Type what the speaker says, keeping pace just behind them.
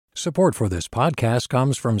Support for this podcast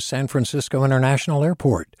comes from San Francisco International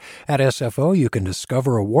Airport. At SFO, you can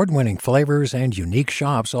discover award-winning flavors and unique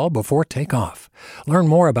shops all before takeoff. Learn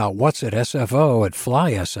more about what's at SFO at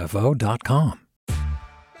flysfo.com.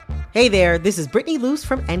 Hey there, this is Brittany Luce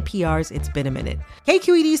from NPR's It's Been a Minute.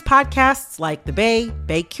 KQED's podcasts like The Bay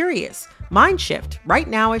Curious, Mindshift, Right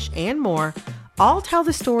Nowish, and more all tell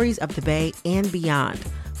the stories of the Bay and beyond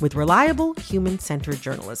with reliable, human-centered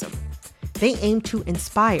journalism. They aim to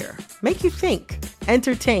inspire, make you think,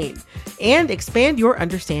 entertain, and expand your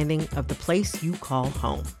understanding of the place you call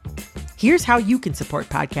home. Here's how you can support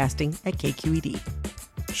podcasting at KQED.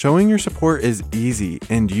 Showing your support is easy,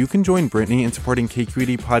 and you can join Brittany in supporting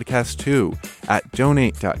KQED Podcast too at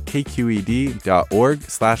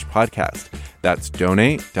donate.kqed.org/podcast. That's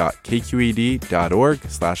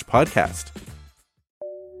donate.kqed.org/podcast.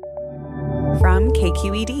 From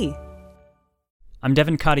KQED. I'm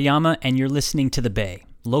Devin Katayama, and you're listening to The Bay,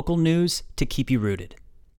 local news to keep you rooted.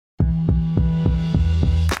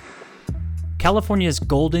 California's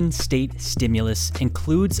Golden State Stimulus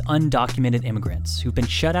includes undocumented immigrants who've been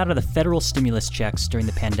shut out of the federal stimulus checks during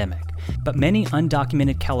the pandemic. But many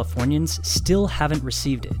undocumented Californians still haven't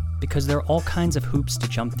received it because there are all kinds of hoops to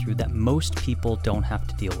jump through that most people don't have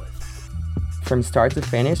to deal with. From start to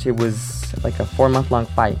finish, it was like a 4-month-long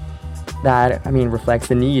fight that, reflects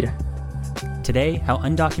the need. Today, how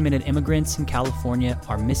undocumented immigrants in California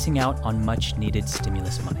are missing out on much-needed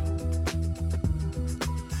stimulus money.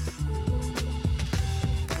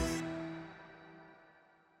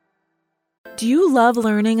 Do you love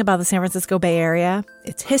learning about the San Francisco Bay Area,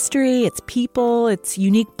 its history, its people, its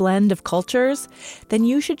unique blend of cultures? Then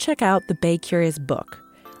you should check out the Bay Curious book.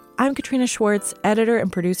 I'm Katrina Schwartz, editor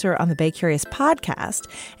and producer on the Bay Curious podcast,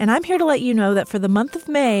 and I'm here to let you know that for the month of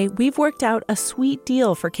May, we've worked out a sweet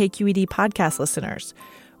deal for KQED podcast listeners.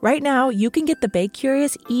 Right now, you can get the Bay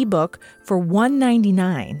Curious ebook for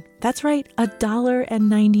 $1.99. That's right,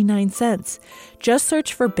 $1.99. Just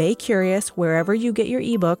search for Bay Curious wherever you get your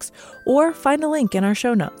ebooks or find a link in our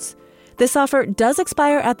show notes. This offer does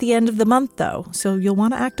expire at the end of the month, though, so you'll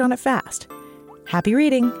want to act on it fast. Happy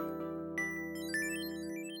reading!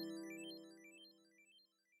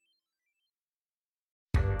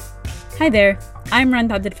 Hi there, I'm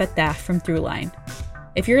Randa Abdel-Fattah from Throughline.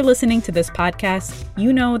 If you're listening to this podcast,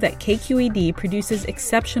 you know that KQED produces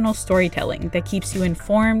exceptional storytelling that keeps you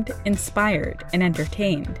informed, inspired, and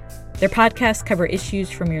entertained. Their podcasts cover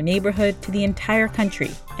issues from your neighborhood to the entire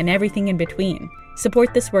country and everything in between.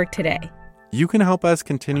 Support this work today. You can help us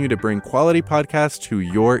continue to bring quality podcasts to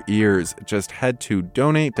your ears. Just head to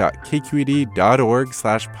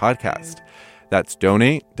donate.kqed.org/podcast. That's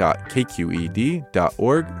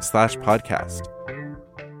donate.kqed.org/podcast.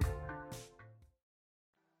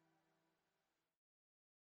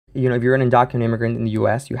 If you're an undocumented immigrant in the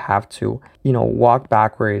U.S., you have to, walk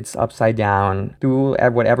backwards, upside down, do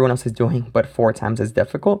what everyone else is doing, but 4 times as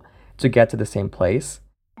difficult to get to the same place.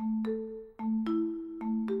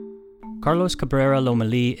 Carlos Cabrera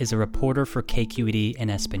Lomelí is a reporter for KQED in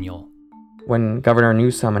Espanol. When Governor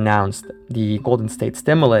Newsom announced the Golden State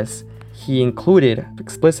Stimulus, he included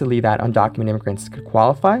explicitly that undocumented immigrants could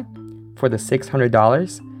qualify for the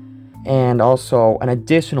 $600 and also an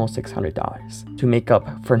additional $600 to make up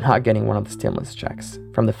for not getting one of the stimulus checks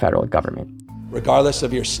from the federal government. Regardless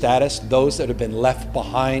of your status, those that have been left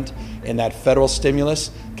behind in that federal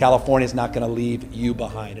stimulus, California is not going to leave you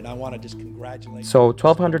behind. And I want to just congratulate. So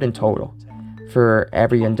 $1,200 in total for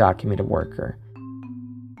every undocumented worker.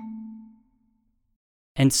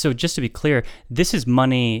 And so just to be clear, this is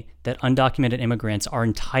money that undocumented immigrants are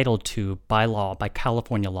entitled to by law, by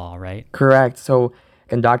California law, right? Correct. So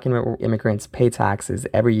undocumented immigrants pay taxes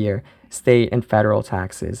every year, state and federal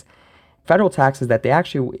taxes. Federal taxes that they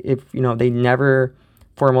actually, if they never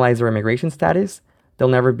formalize their immigration status, they'll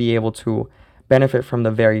never be able to benefit from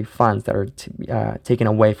the very funds that are taken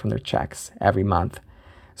away from their checks every month.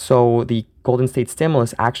 So the Golden State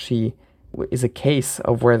Stimulus actually is a case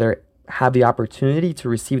of where they have the opportunity to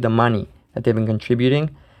receive the money that they've been contributing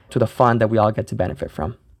to the fund that we all get to benefit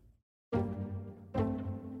from.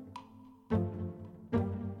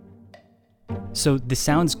 So this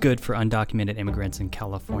sounds good for undocumented immigrants in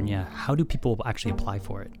California. How do people actually apply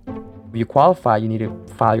for it? If you qualify, you need to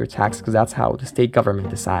file your taxes because that's how the state government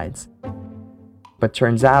decides. But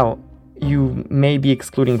turns out you may be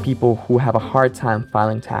excluding people who have a hard time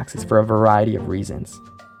filing taxes for a variety of reasons.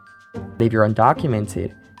 If you're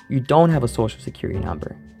undocumented, you don't have a social security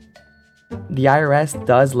number. The IRS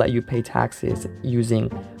does let you pay taxes using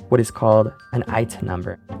what is called an ITIN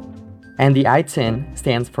number. And the ITIN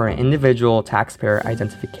stands for an Individual Taxpayer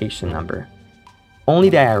Identification Number. Only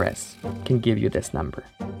the IRS can give you this number.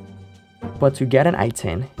 But to get an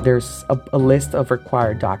ITIN, there's a list of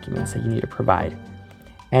required documents that you need to provide.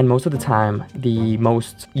 And most of the time, the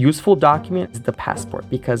most useful document is the passport,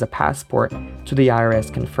 because a passport to the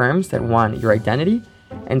IRS confirms that, one, your identity,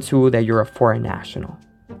 and two, that you're a foreign national.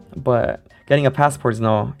 But getting a passport is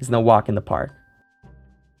no walk in the park.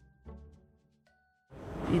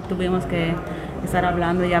 Y tuvimos que estar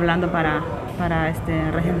hablando y hablando para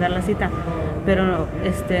reagendar la cita, pero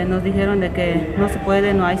nos dijeron de que no se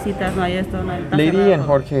puede, no hay citas, no hay esto, no hay. Lady and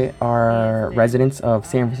Jorge are residents of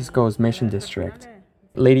San Francisco's Mission District.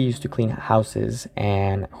 Lady used to clean houses,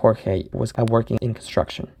 and Jorge was working in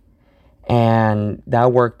construction. And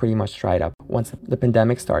that work pretty much dried up once the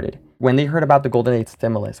pandemic started. When they heard about the Golden Age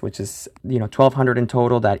stimulus, which is $1,200 in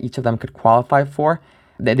total that each of them could qualify for,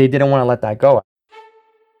 they didn't want to let that go.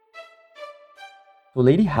 So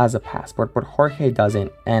Lady has a passport, but Jorge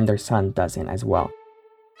doesn't, and their son doesn't as well.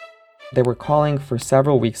 They were calling for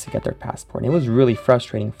several weeks to get their passport. It was really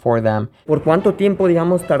frustrating for them. ¿Por cuánto tiempo,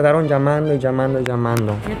 tardaron llamando?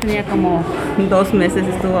 Yo tenía como 2 meses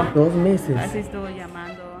estuvo. 2 meses. Así estuvo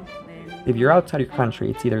llamando. If you're outside your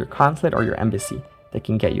country, it's either your consulate or your embassy that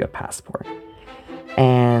can get you a passport.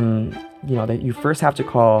 And, you first have to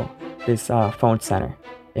call this phone center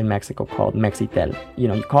in Mexico called Mexitel.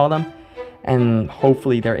 You call them, and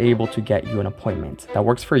hopefully they're able to get you an appointment that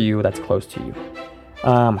works for you, that's close to you.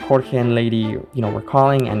 Jorge and Lady, were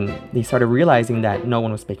calling, and they started realizing that no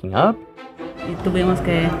one was picking up. Y tuvimos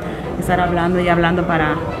que estar hablando y hablando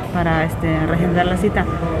para reagendar la cita,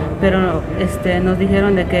 pero nos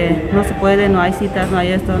dijeron de que no se puede, no hay citas, no hay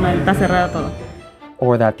esto, está cerrado todo.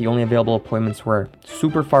 Or that the only available appointments were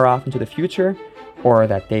super far off into the future, or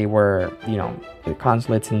that they were, the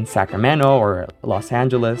consulates in Sacramento or Los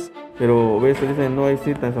Angeles. Pero a veces dicen no hay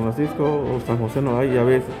cita en San Francisco o San José no hay, y a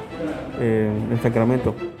veces en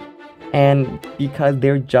Sacramento. And because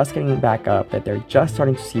they're just getting back up, that they're just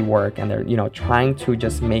starting to see work, and they're, trying to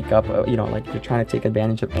just make up, like they're trying to take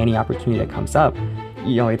advantage of any opportunity that comes up.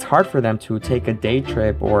 It's hard for them to take a day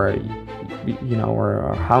trip or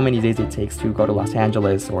how many days it takes to go to Los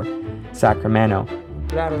Angeles or Sacramento.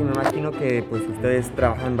 Claro, me imagino que pues ustedes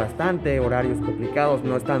trabajan bastante, horarios complicados,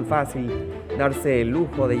 no es tan fácil darse el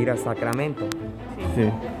lujo de ir a Sacramento. Sí.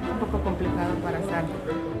 Un poco complicado para estar.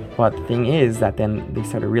 But the thing is that then they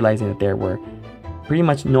started realizing that there were pretty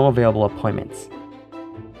much no available appointments.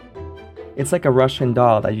 It's like a Russian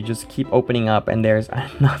doll that you just keep opening up, and there's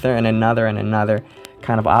another and another and another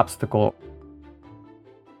kind of obstacle.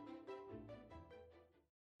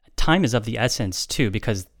 Time is of the essence too,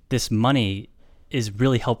 because this money is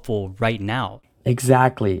really helpful right now.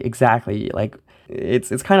 Exactly. Like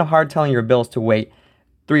it's kind of hard telling your bills to wait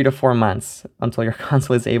 3 to 4 months until your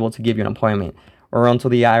consulate is able to give you an appointment, or until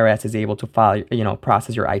the IRS is able to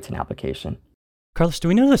process your ITIN application. Carlos, do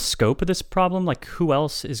we know the scope of this problem? Like, who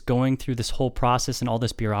else is going through this whole process and all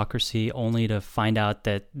this bureaucracy only to find out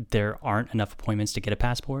that there aren't enough appointments to get a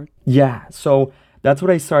passport? Yeah, so that's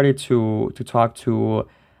what I started to talk to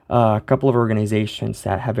a couple of organizations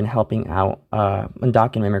that have been helping out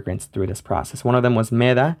undocumented immigrants through this process. One of them was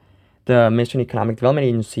MEDA, the Mission Economic Development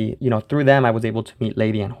Agency. Through them, I was able to meet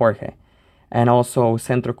Lady and Jorge. And also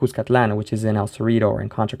Centro Cuscatlán, which is in El Cerrito or in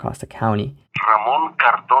Contra Costa County. Ramón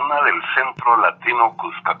Cardona del Centro Latino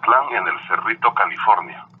Cuscatlán en El Cerrito,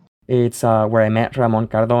 California. It's where I met Ramón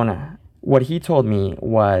Cardona. What he told me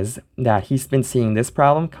was that he's been seeing this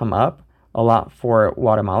problem come up a lot for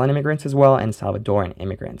Guatemalan immigrants as well, and Salvadoran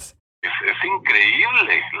immigrants. Es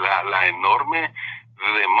increíble la enorme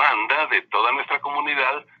demanda de toda nuestra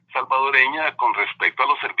comunidad salvadoreña con respecto a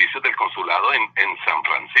los servicios del consulado en San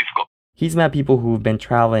Francisco. He's met people who've been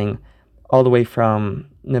traveling all the way from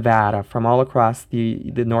Nevada, from all across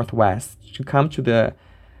the Northwest, to come to the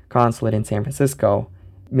consulate in San Francisco.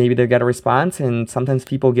 Maybe they get a response, and sometimes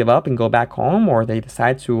people give up and go back home, or they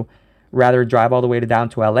decide to rather drive all the way down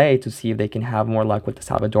to LA to see if they can have more luck with the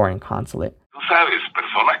Salvadoran consulate. Tú sabes,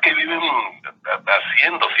 personas que viven a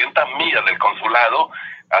 100, 200 millas del consulado,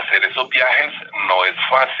 hacer esos viajes no es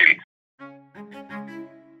fácil.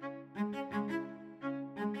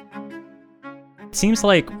 It seems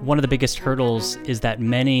like one of the biggest hurdles is that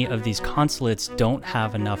many of these consulates don't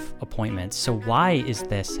have enough appointments. So why is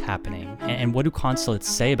this happening? And what do consulates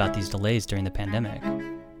say about these delays during the pandemic?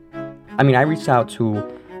 I mean, I reached out to,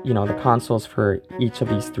 the consuls for each of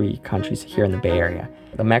these 3 countries here in the Bay Area.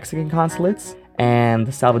 The Mexican consulates and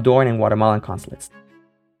the Salvadoran and Guatemalan consulates.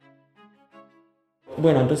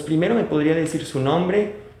 Bueno, entonces primero me podría decir su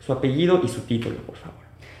nombre, su apellido y su título, por favor.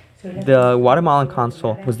 The Guatemalan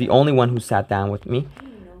consul was the only one who sat down with me.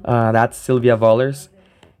 That's Sylvia Vollers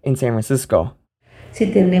in San Francisco. si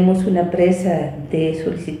tenemos una presa de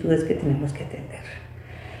solicitudes que tenemos que atender.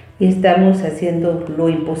 Y estamos haciendo lo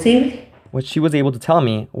imposible. What she was able to tell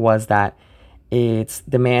me was that its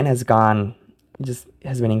demand has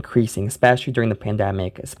been increasing, especially during the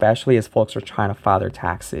pandemic, especially as folks are trying to file their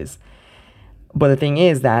taxes. But the thing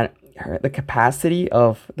is that the capacity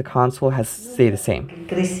of the consul has stayed the same. El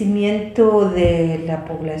crecimiento de la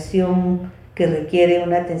población que requiere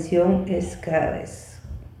una atención es cada vez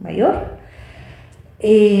mayor.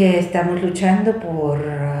 Y estamos luchando por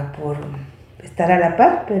estar a la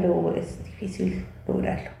par, pero es difícil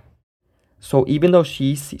lograrlo. So even though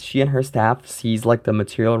she and her staff sees like the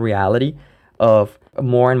material reality of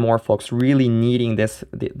more and more folks really needing this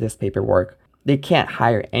paperwork, they can't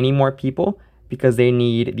hire any more people because they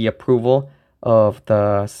need the approval of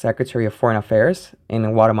the Secretary of Foreign Affairs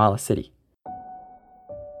in Guatemala City.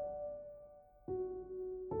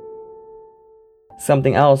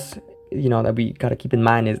 Something else, that we got to keep in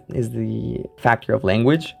mind is the factor of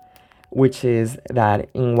language, which is that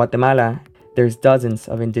in Guatemala, there's dozens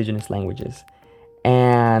of indigenous languages.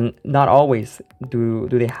 And not always do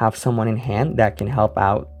they have someone in hand that can help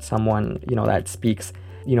out someone, that speaks,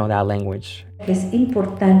 that language. Es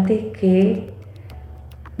importante que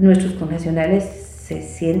nuestros connacionales se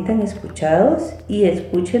sientan escuchados y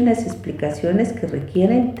escuchen las explicaciones que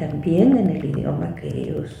requieren también en el idioma que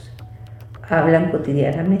ellos hablan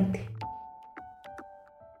cotidianamente.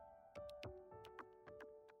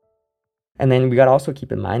 And then we got to also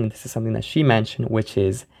keep in mind, and this is something that she mentioned, which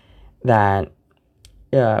is that,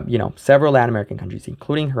 several Latin American countries,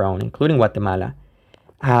 including her own, including Guatemala,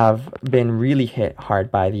 have been really hit hard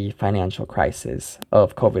by the financial crisis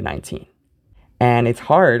of COVID-19. And it's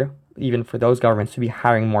hard, even for those governments, to be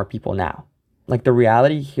hiring more people now. Like the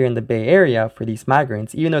reality here in the Bay Area for these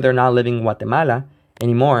migrants, even though they're not living in Guatemala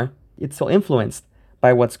anymore, it's still influenced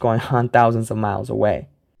by what's going on thousands of miles away.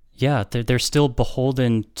 Yeah, they're still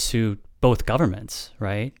beholden to both governments,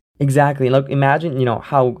 right? Exactly. Look, imagine,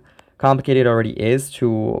 how complicated it already is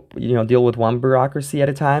to, deal with one bureaucracy at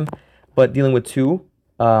a time, but dealing with two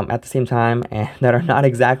at the same time and that are not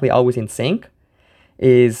exactly always in sync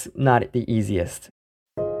is not the easiest.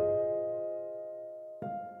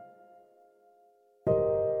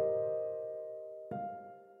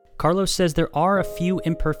 Carlos says there are a few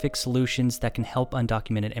imperfect solutions that can help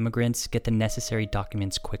undocumented immigrants get the necessary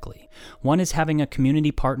documents quickly. One is having a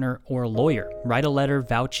community partner or a lawyer write a letter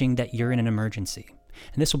vouching that you're in an emergency,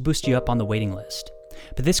 and this will boost you up on the waiting list.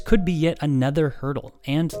 But this could be yet another hurdle,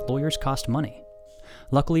 and lawyers cost money.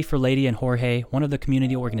 Luckily for Lady and Jorge, one of the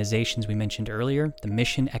community organizations we mentioned earlier, the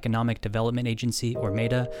Mission Economic Development Agency, or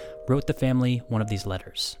MEDA, wrote the family one of these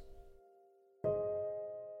letters.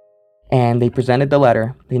 And they presented the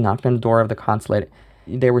letter. They knocked on the door of the consulate.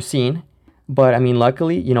 They were seen. But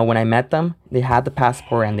luckily, when I met them, they had the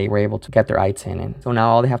passport and they were able to get their ITIN. And so now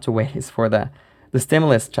all they have to wait is for the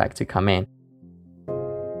stimulus check to come in.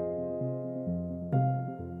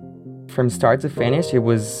 From start to finish, it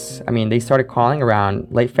was, they started calling around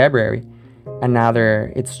late February and now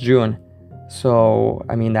it's June. So,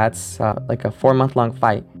 that's like a 4-month-long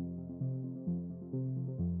fight.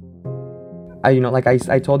 Like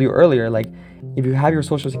I told you earlier, like if you have your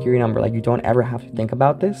social security number, like you don't ever have to think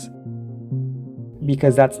about this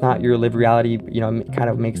because that's not your lived reality. It kind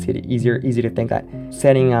of makes it easy to think that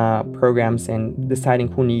setting programs and deciding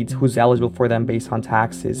who's eligible for them based on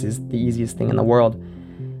taxes is the easiest thing in the world.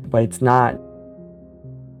 But it's not.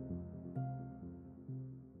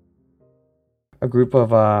 A group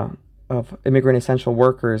of immigrant essential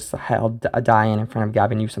workers held a die-in in front of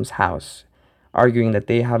Gavin Newsom's house, arguing that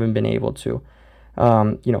they haven't been able to,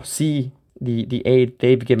 see the aid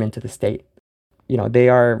they've given to the state. They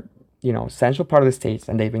are, essential part of the states,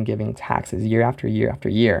 and they've been giving taxes year after year after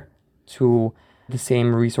year to the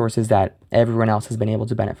same resources that everyone else has been able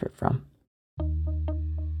to benefit from.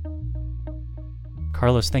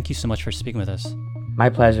 Carlos, thank you so much for speaking with us. My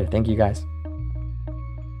pleasure. Thank you, guys.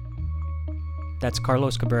 That's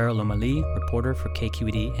Carlos Cabrera Lomali, reporter for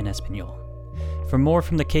KQED in Espanol. For more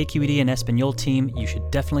from the KQED and Espanol team, you should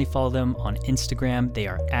definitely follow them on Instagram. They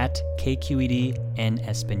are at KQED en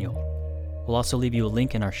Espanol. We'll also leave you a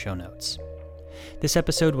link in our show notes. This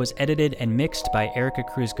episode was edited and mixed by Erica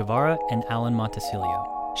Cruz Guevara and Alan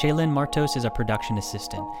Montesilio. Shaylin Martos is our production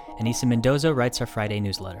assistant, and Isa Mendoza writes our Friday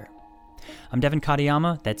newsletter. I'm Devin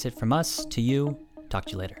Katayama. That's it from us. To you. Talk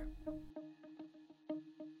to you later.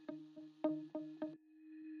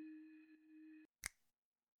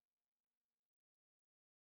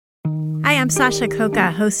 Hi, I'm Sasha Coca,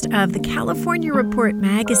 host of the California Report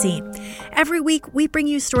magazine. Every week, we bring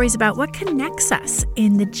you stories about what connects us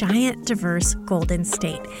in the giant, diverse Golden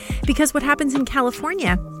State. Because what happens in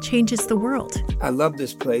California changes the world. I love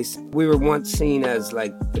this place. We were once seen as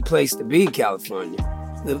like the place to be, California.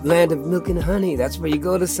 The land of milk and honey. That's where you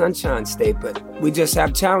go to Sunshine State, but we just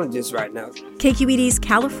have challenges right now. KQED's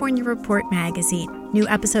California Report magazine. New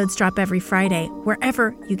episodes drop every Friday,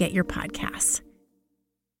 wherever you get your podcasts.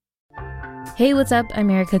 Hey, what's up? I'm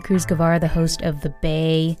Erica Cruz Guevara, the host of The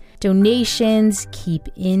Bay. Donations keep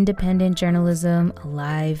independent journalism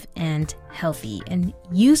alive and healthy, and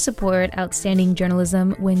you support outstanding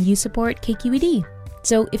journalism when you support KQED.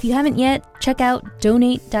 So if you haven't yet, check out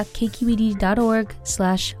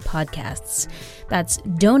donate.kqed.org/podcasts. That's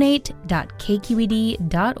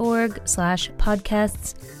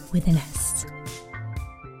donate.kqed.org/podcasts with an S.